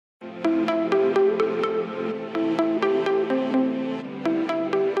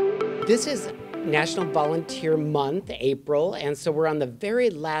This is National Volunteer Month, April, and so we're on the very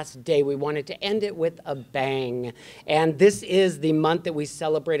last day. We wanted to end it with a bang. And this is the month that we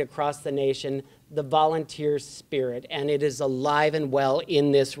celebrate across the nation, the volunteer spirit, and it is alive and well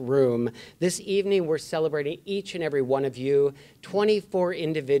in this room. This evening, we're celebrating each and every one of you, 24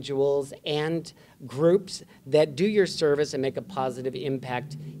 individuals and groups that do your service and make a positive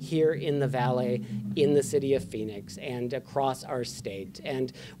impact here in the Valley, in the city of Phoenix, and across our state.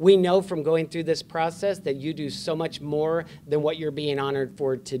 And we know from going through this process that you do so much more than what you're being honored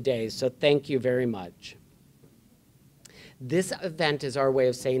for today. So thank you very much. This event is our way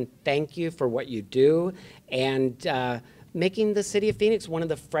of saying thank you for what you do and making the city of Phoenix one of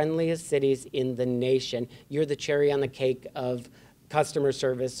the friendliest cities in the nation. You're the cherry on the cake of customer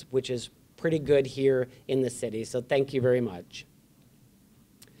service, which is pretty good here in the city. So thank you very much.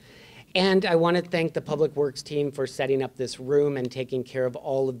 And I want to thank the Public Works team for setting up this room and taking care of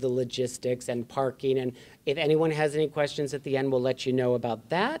all of the logistics and parking. And if anyone has any questions at the end, we'll let you know about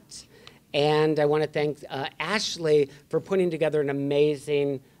that. And I want to thank Ashley for putting together an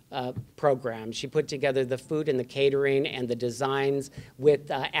amazing program. She put together the food and the catering and the designs with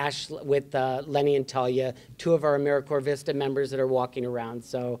Lenny and Talia, two of our AmeriCorps Vista members that are walking around.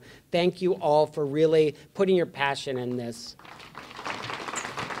 So thank you all for really putting your passion in this.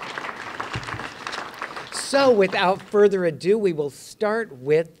 So without further ado, we will start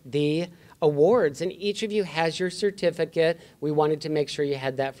with the awards, and each of you has your certificate. We wanted to make sure you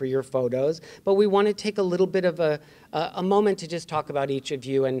had that for your photos, but we want to take a little bit of a moment to just talk about each of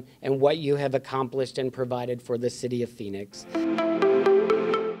you and what you have accomplished and provided for the city of Phoenix.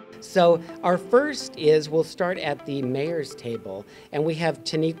 So our first is, we'll start at the mayor's table, and we have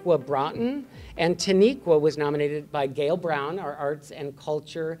Taniqua Broughton, and Taniqua was nominated by Gail Brown, our Arts and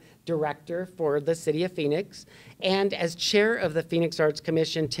Culture Director for the City of Phoenix, and as chair of the Phoenix Arts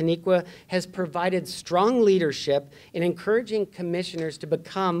Commission, Taniqua has provided strong leadership in encouraging commissioners to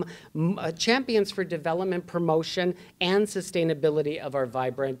become champions for development, promotion, and sustainability of our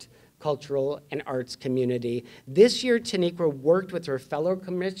vibrant cultural and arts community. This year, Taniqua worked with her fellow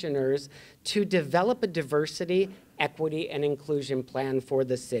commissioners to develop a diversity, equity, and inclusion plan for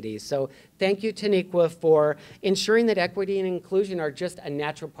the city. So thank you, Taniqua, for ensuring that equity and inclusion are just a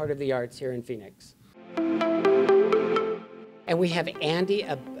natural part of the arts here in Phoenix. And we have Andy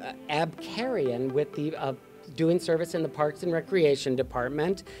Abkarian with the doing service in the Parks and Recreation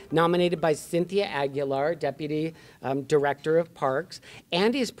Department, nominated by Cynthia Aguilar, Deputy Director of Parks.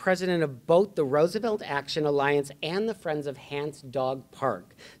 Andy is president of both the Roosevelt Action Alliance and the Friends of Hants Dog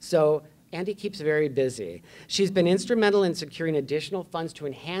Park. So Andy keeps very busy. She's been instrumental in securing additional funds to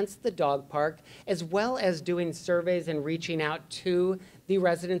enhance the dog park, as well as doing surveys and reaching out to the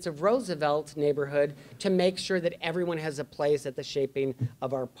residents of Roosevelt neighborhood to make sure that everyone has a place at the shaping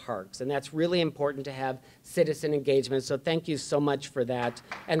of our parks. And that's really important to have citizen engagement. So thank you so much for that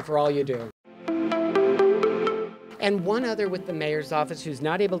and for all you do. And one other with the mayor's office who's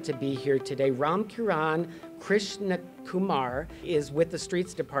not able to be here today, Ram Kiran Krishnakumar is with the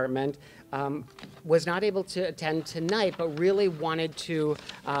streets department, was not able to attend tonight, but really wanted to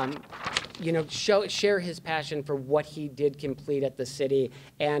share his passion for what he did complete at the city.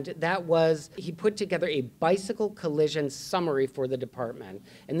 And that was, he put together a bicycle collision summary for the department.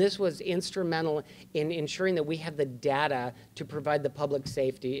 And this was instrumental in ensuring that we have the data to provide the public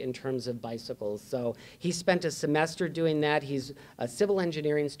safety in terms of bicycles. So he spent a semester doing that. He's a civil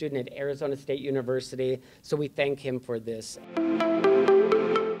engineering student at Arizona State University. So we thank him for this.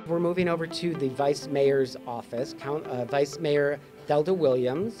 We're moving over to the Vice Mayor's office, Vice Mayor Thelda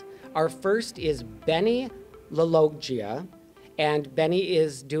Williams. Our first is Benny Laloggia, and Benny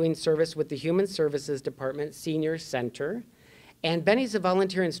is doing service with the Human Services Department Senior Center. And Benny's a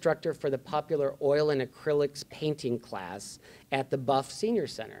volunteer instructor for the popular oil and acrylics painting class at the Buff Senior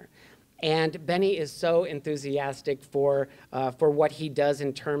Center. And Benny is so enthusiastic for what he does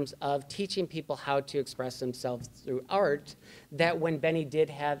in terms of teaching people how to express themselves through art, that when Benny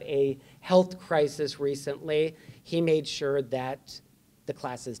did have a health crisis recently, he made sure that the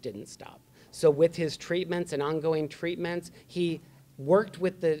classes didn't stop. So with his treatments and ongoing treatments, he worked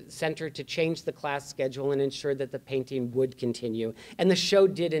with the center to change the class schedule and ensure that the painting would continue. And the show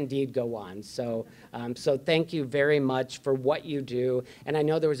did indeed go on. So, so thank you very much for what you do. And I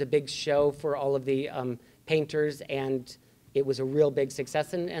know there was a big show for all of the painters, and it was a real big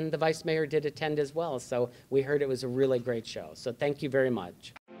success, and the Vice Mayor did attend as well. So we heard it was a really great show. So thank you very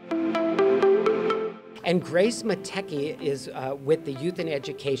much. And Grace Matecki is with the Youth and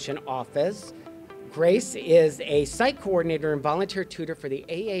Education Office. Grace is a site coordinator and volunteer tutor for the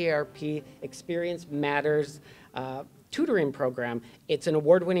AARP Experience Matters tutoring program. It's an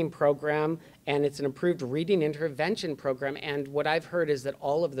award-winning program, and it's an approved reading intervention program, and what I've heard is that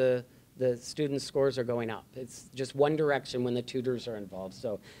all of the students' scores are going up. It's just one direction when the tutors are involved.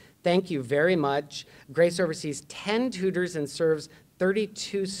 So thank you very much. Grace oversees 10 tutors and serves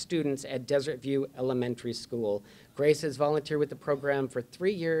 32 students at Desert View Elementary School. Grace has volunteered with the program for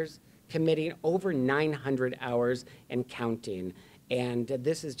 3 years, committing over 900 hours and counting. And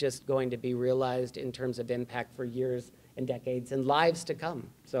this is just going to be realized in terms of impact for years and decades and lives to come.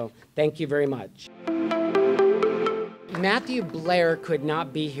 So thank you very much. Matthew Blair could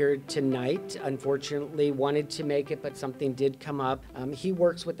not be here tonight, unfortunately, wanted to make it, but something did come up. He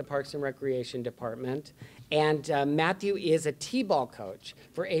works with the Parks and Recreation Department, and Matthew is a T-ball coach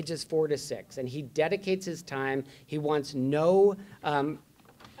for ages 4 to 6, and he dedicates his time. He wants no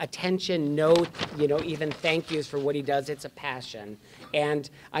attention, no, even thank yous for what he does. It's a passion. And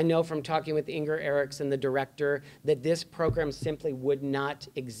I know from talking with Inger Eriksson, the director, that this program simply would not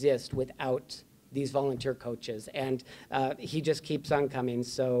exist without these volunteer coaches, and he just keeps on coming.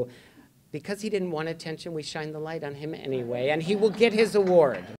 So because he didn't want attention, we shine the light on him anyway, and he will get his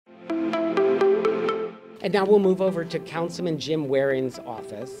award. And now we'll move over to Councilman Jim Waring's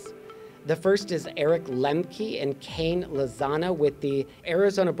office. The first is Eric Lemke and Kane Lozana with the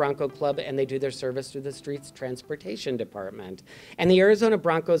Arizona Bronco Club, and they do their service through the Streets Transportation Department. And the Arizona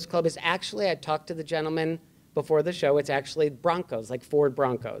Broncos Club is actually, I talked to the gentleman before the show, it's actually Broncos, like Ford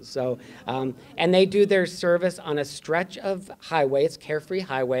Broncos. So, and they do their service on a stretch of highway, it's Carefree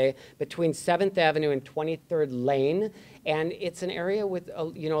Highway, between 7th Avenue and 23rd Lane. And it's an area with a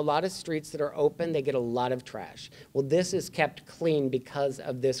lot of streets that are open. They get a lot of trash. Well, this is kept clean because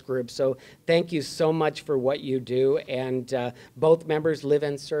of this group. So thank you so much for what you do. And both members live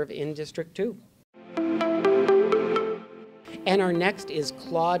and serve in District 2. And our next is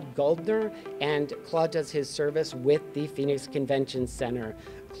Claude Goldner, and Claude does his service with the Phoenix Convention Center.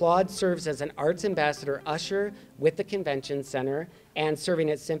 Claude serves as an arts ambassador usher with the Convention Center and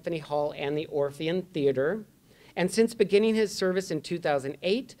serving at Symphony Hall and the Orpheum Theater. And since beginning his service in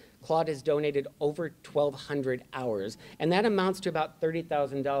 2008, Claude has donated over 1,200 hours, and that amounts to about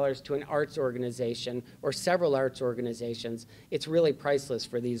 $30,000 to an arts organization or several arts organizations. It's really priceless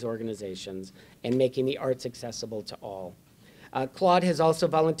for these organizations and making the arts accessible to all. Claude has also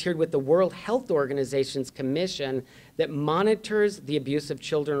volunteered with the World Health Organization's commission that monitors the abuse of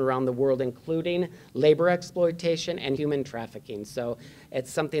children around the world, including labor exploitation and human trafficking. So it's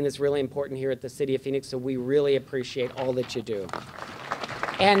something that's really important here at the City of Phoenix, so we really appreciate all that you do.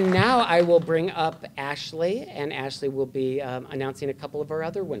 And now I will bring up Ashley, and Ashley will be announcing a couple of our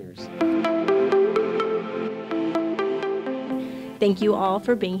other winners. Thank you all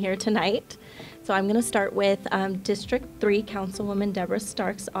for being here tonight. So I'm going to start with District 3 Councilwoman Deborah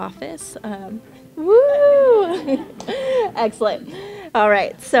Stark's office. Woo! Excellent. All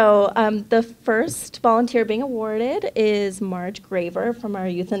right, so the first volunteer being awarded is Marge Graver from our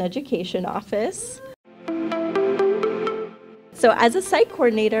Youth and Education office. So as a site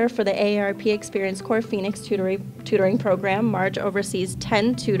coordinator for the AARP Experience Corps Phoenix tutoring program, Marge oversees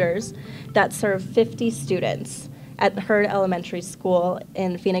 10 tutors that serve 50 students at Hurd Elementary School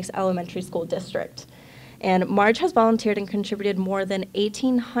in Phoenix Elementary School District. And Marge has volunteered and contributed more than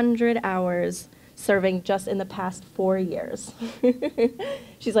 1,800 hours serving just in the past 4 years.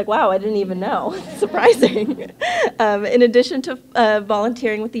 She's like, wow, I didn't even know. Surprising. In addition to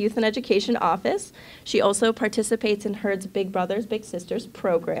volunteering with the Youth and Education Office, she also participates in Hurd's Big Brothers Big Sisters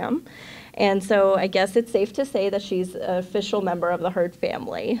program. And so I guess it's safe to say that she's an official member of the Hurd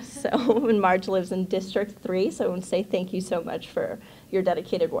family. So, and Marge lives in District 3, so I want to say thank you so much for your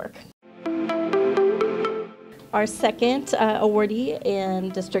dedicated work. Our second awardee in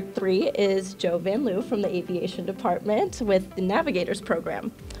District 3 is Joe Van Loo from the Aviation Department with the Navigators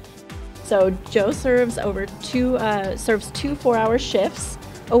program. So Joe serves two 4-hour shifts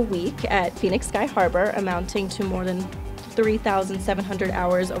a week at Phoenix Sky Harbor, amounting to more than 3,700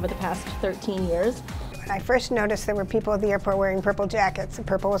 hours over the past 13 years. When I first noticed there were people at the airport wearing purple jackets, and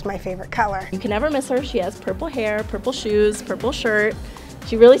purple was my favorite color. You can never miss her. She has purple hair, purple shoes, purple shirt.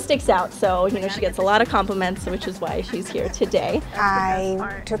 She really sticks out, so she gets a lot of compliments, which is why she's here today.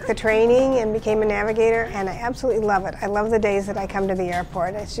 I took the training and became a navigator, and I absolutely love it. I love the days that I come to the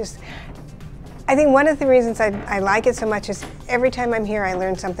airport. It's just, I think one of the reasons I like it so much is every time I'm here I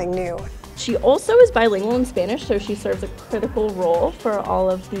learn something new. She also is bilingual in Spanish, so she serves a critical role for all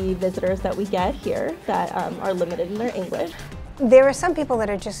of the visitors that we get here that are limited in their English. There are some people that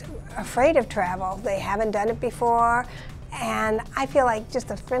are just afraid of travel. They haven't done it before, and I feel like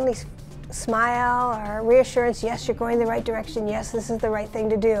just a friendly smile or reassurance, yes, you're going the right direction, yes, this is the right thing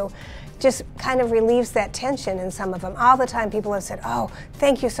to do, just kind of relieves that tension in some of them. All the time people have said, oh,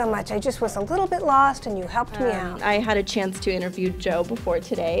 thank you so much, I just was a little bit lost and you helped me out. I had a chance to interview Jo before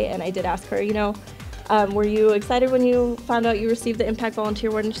today, and I did ask her, you know, were you excited when you found out you received the Impact Volunteer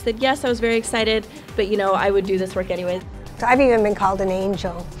Award? And she said, yes, I was very excited, but you know, I would do this work anyways. So I've even been called an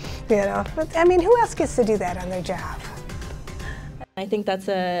angel, you know, but I mean, who else gets to do that on their job? I think that's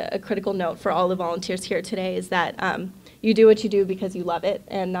a critical note for all the volunteers here today, is that you do what you do because you love it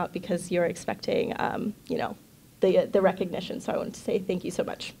and not because you're expecting, you know, the recognition. So I wanted to say thank you so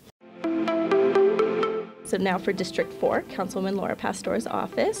much. So now for District 4, Councilwoman Laura Pastor's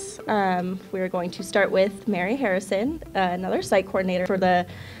office. We're going to start with Mary Harrison, another site coordinator for the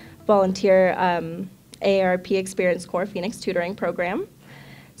volunteer AARP Experience Corps Phoenix Tutoring Program.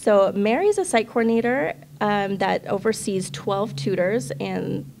 So Mary is a site coordinator that oversees 12 tutors,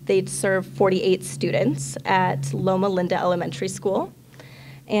 and they serve 48 students at Loma Linda Elementary School.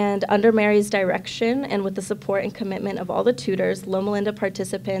 And under Mary's direction and with the support and commitment of all the tutors, Loma Linda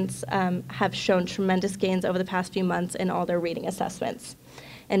participants have shown tremendous gains over the past few months in all their reading assessments.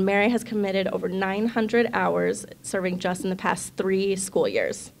 And Mary has committed over 900 hours serving just in the past 3 school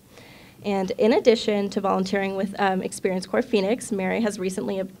years. And in addition to volunteering with Experience Corps Phoenix, Mary has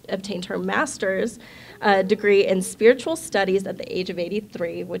recently obtained her master's degree in spiritual studies at the age of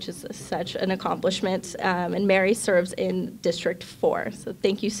 83, which is such an accomplishment. And Mary serves in District 4. So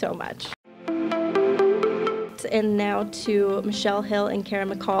thank you so much. And now to Michelle Hill and Kara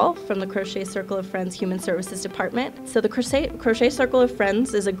McCall from the Crochet Circle of Friends Human Services Department. So the Crochet Circle of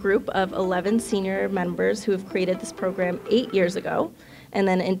Friends is a group of 11 senior members who have created this program 8 years ago. And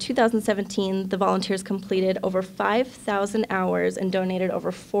then in 2017, the volunteers completed over 5,000 hours and donated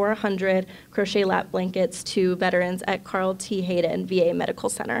over 400 crochet lap blankets to veterans at Carl T. Hayden VA Medical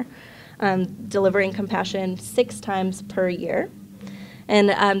Center, delivering compassion 6 times per year.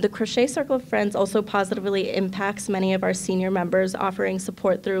 And the Crochet Circle of Friends also positively impacts many of our senior members, offering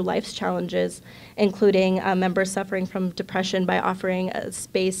support through life's challenges, including members suffering from depression, by offering a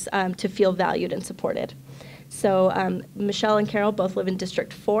space to feel valued and supported. So Michelle and Carol both live in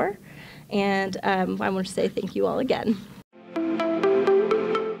District 4, and I want to say thank you all again.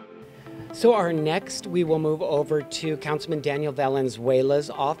 So our next, we will move over to Councilman Daniel Valenzuela's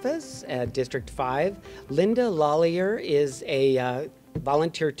office at District 5. Linda Lallier is a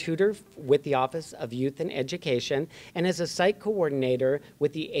volunteer tutor with the Office of Youth and Education and is a site coordinator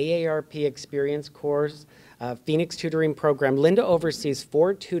with the AARP Experience Corps Phoenix Tutoring Program. Linda oversees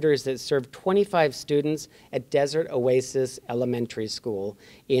 4 tutors that serve 25 students at Desert Oasis Elementary School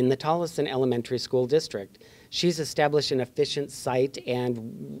in the Tolleson Elementary School District. She's established an efficient site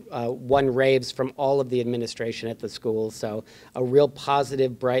and won raves from all of the administration at the school, so a real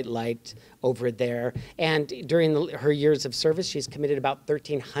positive, bright light over there. And during her years of service, she's committed about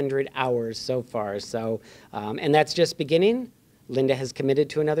 1,300 hours so far. So, and that's just beginning. Linda has committed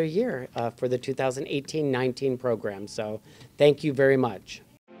to another year for the 2018-19 program, so thank you very much.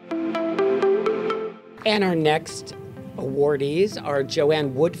 And our next awardees are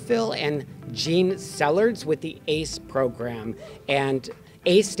Joanne Woodfill and Jean Sellards with the ACE program. And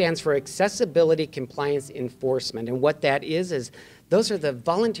ACE stands for Accessibility Compliance Enforcement. And what that is those are the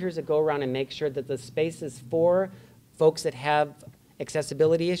volunteers that go around and make sure that the spaces for folks that have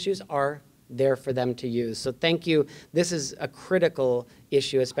accessibility issues are there for them to use. So thank you. This is a critical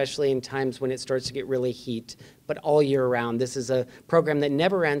issue, especially in times when it starts to get really heat, but all year round. This is a program that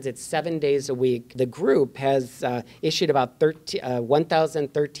never ends. It's 7 days a week. The group has issued about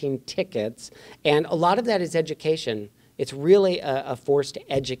 1,013 tickets, and a lot of that is education. It's really a force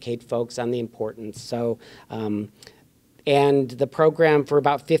to educate folks on the importance. So, and the program, for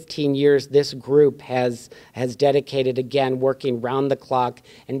about 15 years, this group has dedicated, again, working round the clock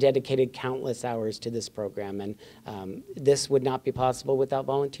and dedicated countless hours to this program. And this would not be possible without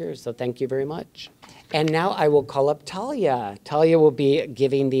volunteers, so thank you very much. And now I will call up Talia. Talia will be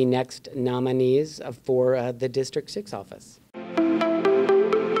giving the next nominees for the District 6 office.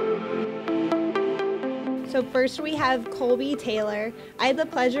 So first we have Colby Taylor. I had the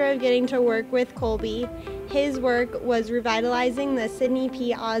pleasure of getting to work with Colby. His work was revitalizing the Sidney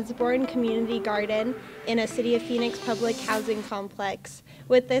P. Osborne Community Garden in a City of Phoenix public housing complex.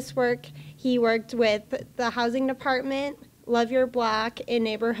 With this work, he worked with the Housing Department, Love Your Block, and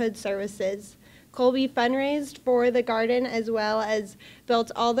Neighborhood Services. Colby fundraised for the garden as well as built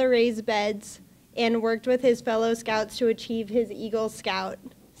all the raised beds and worked with his fellow scouts to achieve his Eagle Scout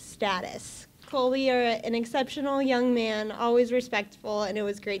status. Colby, you're an exceptional young man, always respectful, and it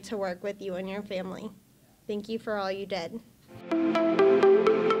was great to work with you and your family. Thank you for all you did.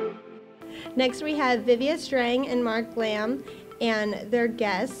 Next, we have Vivia Strang and Mark Lamb and their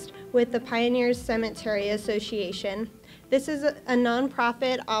guest with the Pioneers Cemetery Association. This is a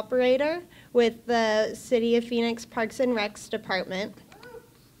nonprofit operator with the City of Phoenix Parks and Recs Department.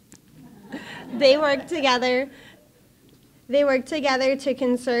 They work together to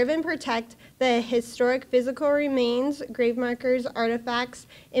conserve and protect the historic physical remains, grave markers, artifacts,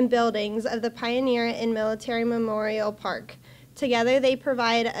 and buildings of the Pioneer and Military Memorial Park. Together, they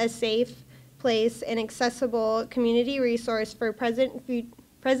provide a safe place and accessible community resource for present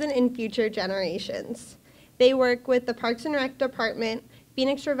and future generations. They work with the Parks and Rec Department,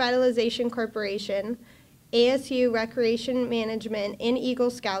 Phoenix Revitalization Corporation, ASU Recreation Management, and Eagle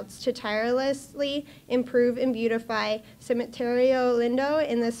Scouts to tirelessly improve and beautify Cementerio Lindo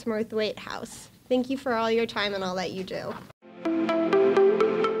and the Smurthwaite House. Thank you for all your time and all that you do.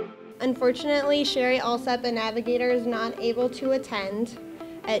 Unfortunately, Sherry Alsep, a navigator, is not able to attend.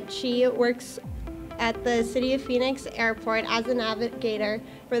 She works at the City of Phoenix Airport as a navigator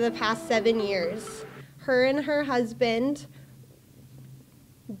for the past 7 years. Her and her husband,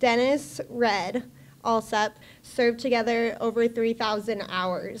 Dennis Red Alsep, served together over 3,000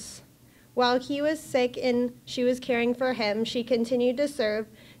 hours. While he was sick and she was caring for him, she continued to serve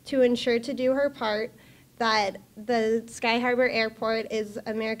to ensure to do her part that the Sky Harbor Airport is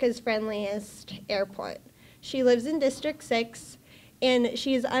America's friendliest airport. She lives in District 6, and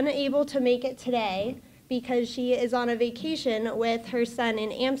she is unable to make it today because she is on a vacation with her son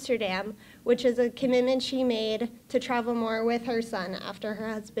in Amsterdam, which is a commitment she made to travel more with her son after her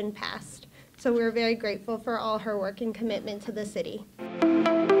husband passed. So we're very grateful for all her work and commitment to the city. And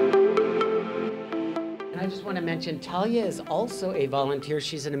I just want to mention, Talia is also a volunteer.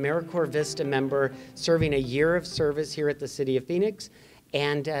 She's an AmeriCorps Vista member serving a year of service here at the City of Phoenix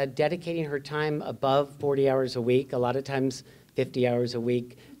and dedicating her time above 40 hours a week, a lot of times 50 hours a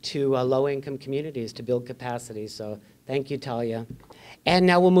week, to low-income communities to build capacity. So thank you, Talia. And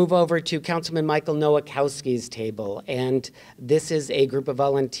now we'll move over to Councilman Michael Nowakowski's table. And this is a group of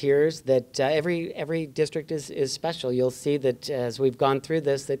volunteers that every district is special. You'll see that as we've gone through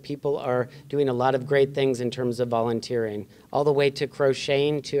this, that people are doing a lot of great things in terms of volunteering, all the way to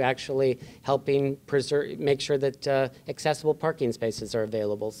crocheting to actually helping make sure that accessible parking spaces are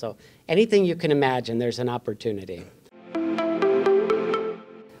available. So anything you can imagine, there's an opportunity.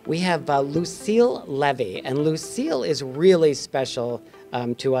 We have Lucille Levy, and Lucille is really special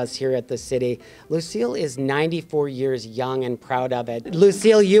to us here at the city. Lucille is 94 years young and proud of it.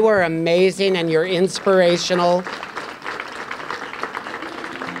 Lucille, you are amazing and you're inspirational.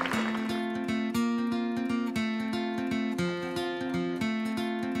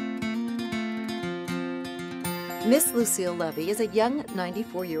 Miss Lucille Levy is a young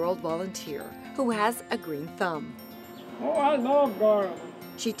 94-year-old volunteer who has a green thumb. Oh, I love gardening.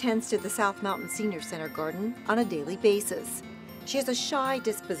 She tends to the South Mountain Senior Center garden on a daily basis. She has a shy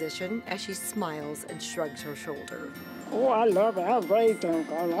disposition as she smiles and shrugs her shoulder. Oh, I love it. I raised on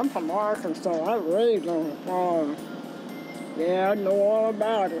garden. I'm from Arkansas. I raised on the farm. Yeah, I know all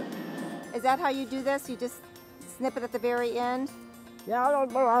about it. Is that how you do this? You just snip it at the very end? Yeah, I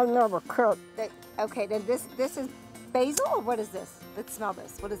don't know. I never cut. Okay, then this is basil, or what is this? Let's smell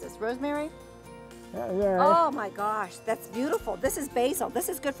this. What is this, rosemary? Yeah. Oh my gosh, that's beautiful. This is basil. This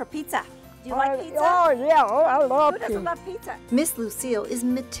is good for pizza. Do you like pizza? Oh, yeah. Oh, I love pizza. Who doesn't love pizza? Miss Lucille is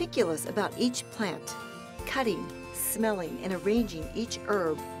meticulous about each plant, cutting, smelling, and arranging each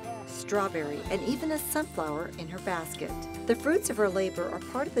herb, strawberry, and even a sunflower in her basket. The fruits of her labor are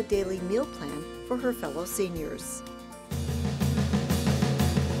part of the daily meal plan for her fellow seniors.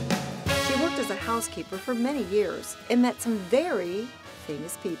 She worked as a housekeeper for many years and met some very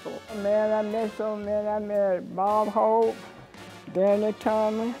famous people. Man, I met so many. I met Bob Hope, Danny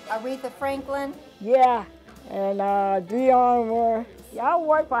Thomas. Aretha Franklin. Yeah, and Dion Moore. Yeah, I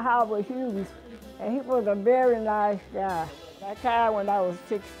worked for Howard Hughes, and he was a very nice guy. I retired when I was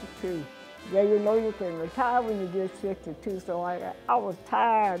 62. Yeah, you know you can retire when you get 62, so I was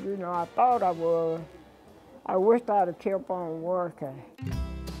tired, you know, I thought I was. I wished I'd have kept on working.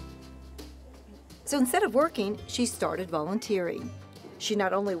 So instead of working, she started volunteering. She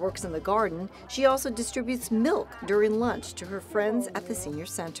not only works in the garden, she also distributes milk during lunch to her friends at the senior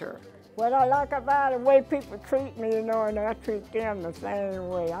center. What I like about the way people treat me, you know, and I treat them the same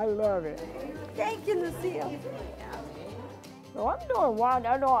way. I love it. Thank you, Lucille. So I'm doing well.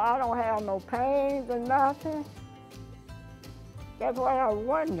 I don't have no pains or nothing. That's why I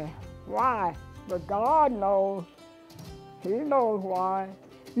wonder why. But God knows. He knows why.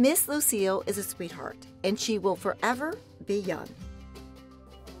 Miss Lucille is a sweetheart, and she will forever be young.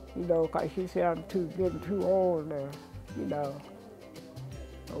 You know, 'cause she said I'm getting too old now, you know.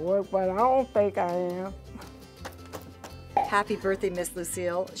 I work, but I don't think I am. Happy birthday, Miss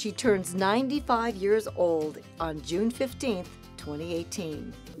Lucille. She turns 95 years old on June 15th,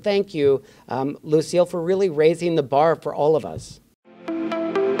 2018. Thank you, Lucille, for really raising the bar for all of us.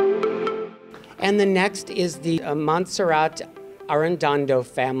 And the next is the Montserrat Arredondo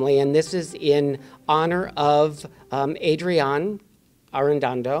family, and this is in honor of Adrian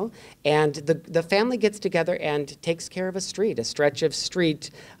Arredondo, and the family gets together and takes care of a stretch of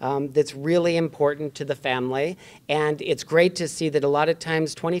street that's really important to the family. And it's great to see that a lot of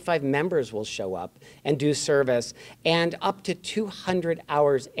times 25 members will show up and do service, and up to 200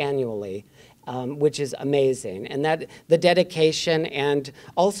 hours annually. Which is amazing. And that the dedication and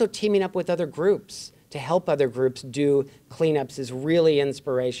also teaming up with other groups to help other groups do cleanups is really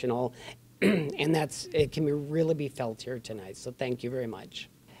inspirational. And it can really be felt here tonight. So thank you very much.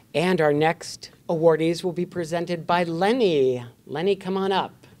 And our next awardees will be presented by Lenny. Lenny, come on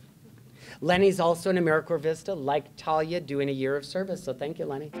up. Lenny's also an AmeriCorps Vista, like Talia, doing a year of service. So thank you,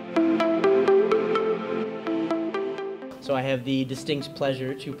 Lenny. So I have the distinct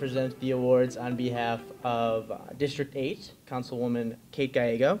pleasure to present the awards on behalf of District 8, Councilwoman Kate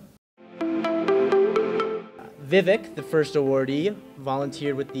Gallego. Vivek, the first awardee,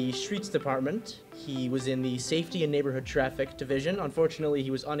 volunteered with the Streets Department. He was in the Safety and Neighborhood Traffic Division. Unfortunately, he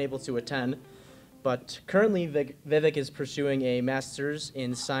was unable to attend, but currently Vivek is pursuing a master's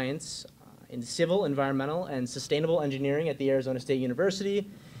in science in civil, environmental, and sustainable engineering at the Arizona State University.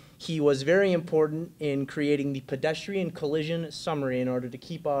 He was very important in creating the pedestrian collision summary in order to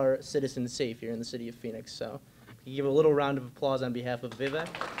keep our citizens safe here in the city of Phoenix. So you give a little round of applause on behalf of Vivek.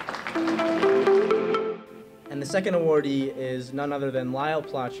 And the second awardee is none other than Lyle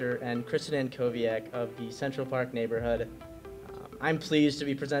Plotcher and Kristen Ankoviak of the Central Park neighborhood. I'm pleased to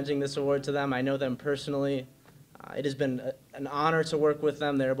be presenting this award to them. I know them personally. It has been an honor to work with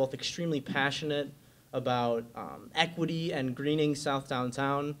them. They're both extremely passionate about equity and greening South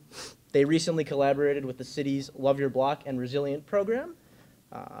Downtown. They recently collaborated with the city's Love Your Block and Resilient program.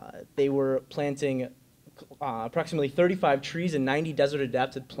 They were planting approximately 35 trees and 90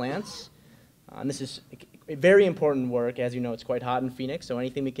 desert-adapted plants. And this is very important work. As you know, it's quite hot in Phoenix, so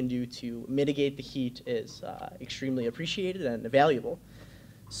anything we can do to mitigate the heat is extremely appreciated and valuable.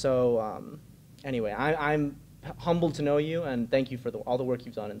 So anyway, I'm humbled to know you, and thank you for all the work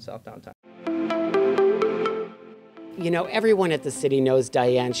you've done in South Downtown. You know, everyone at the city knows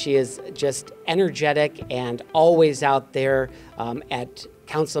Diane. She is just energetic and always out there at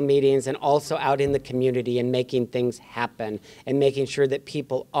council meetings and also out in the community and making things happen and making sure that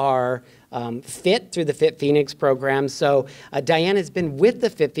people are fit through the Fit Phoenix program. So Diane has been with the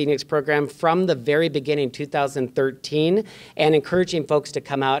Fit Phoenix program from the very beginning, 2013, and encouraging folks to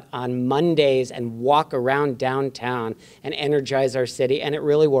come out on Mondays and walk around downtown and energize our city, and it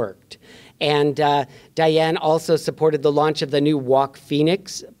really worked. And Diane also supported the launch of the new Walk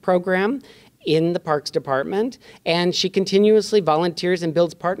Phoenix program in the Parks Department, and she continuously volunteers and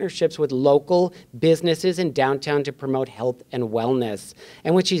builds partnerships with local businesses in downtown to promote health and wellness.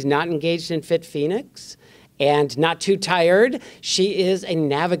 And when she's not engaged in Fit Phoenix and not too tired, she is a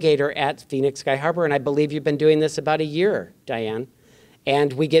navigator at Phoenix Sky Harbor, and I believe you've been doing this about a year, Diane.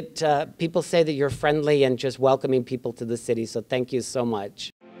 And we get people say that you're friendly and just welcoming people to the city, so thank you so much.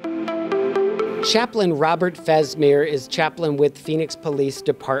 Chaplain Robert Fesmire is chaplain with Phoenix Police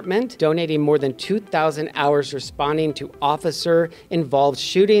Department, donating more than 2,000 hours responding to officer-involved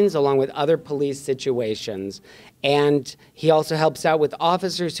shootings along with other police situations. And he also helps out with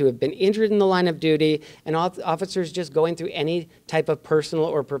officers who have been injured in the line of duty and officers just going through any type of personal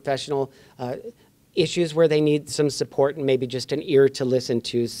or professional issues where they need some support and maybe just an ear to listen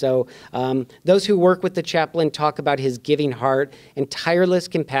to. So those who work with the chaplain talk about his giving heart and tireless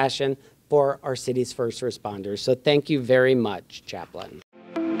compassion for our city's first responders. So thank you very much, Chaplain.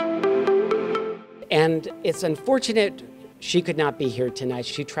 And it's unfortunate she could not be here tonight.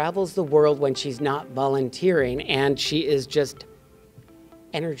 She travels the world when she's not volunteering, and she is just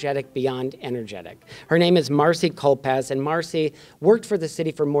energetic beyond energetic. Her name is Marcy Kolpaz, and Marcy worked for the city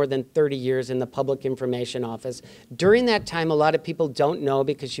for more than 30 years in the Public Information Office. During that time, a lot of people don't know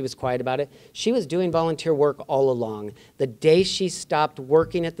because she was quiet about it, she was doing volunteer work all along. The day she stopped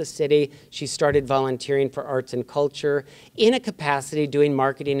working at the city, she started volunteering for arts and culture in a capacity doing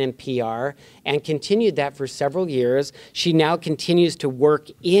marketing and PR, and continued that for several years. She now continues to work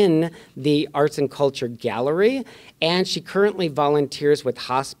in the Arts and Culture Gallery, and she currently volunteers with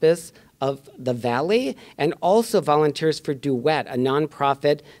hospice, of the Valley, and also volunteers for Duet, a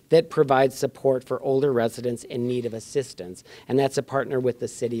nonprofit that provides support for older residents in need of assistance. And that's a partner with the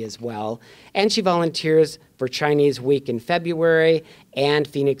city as well. And she volunteers for Chinese Week in February and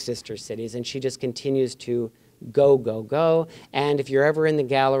Phoenix Sister Cities. And she just continues to go, go, go. And if you're ever in the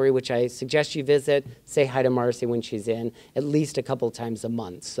gallery, which I suggest you visit, say hi to Marcy when she's in, at least a couple times a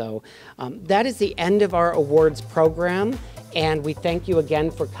month. So that is the end of our awards program. And we thank you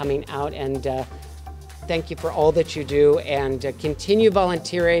again for coming out, and thank you for all that you do, and continue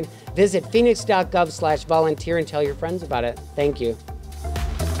volunteering. Visit phoenix.gov/volunteer and tell your friends about it. Thank you.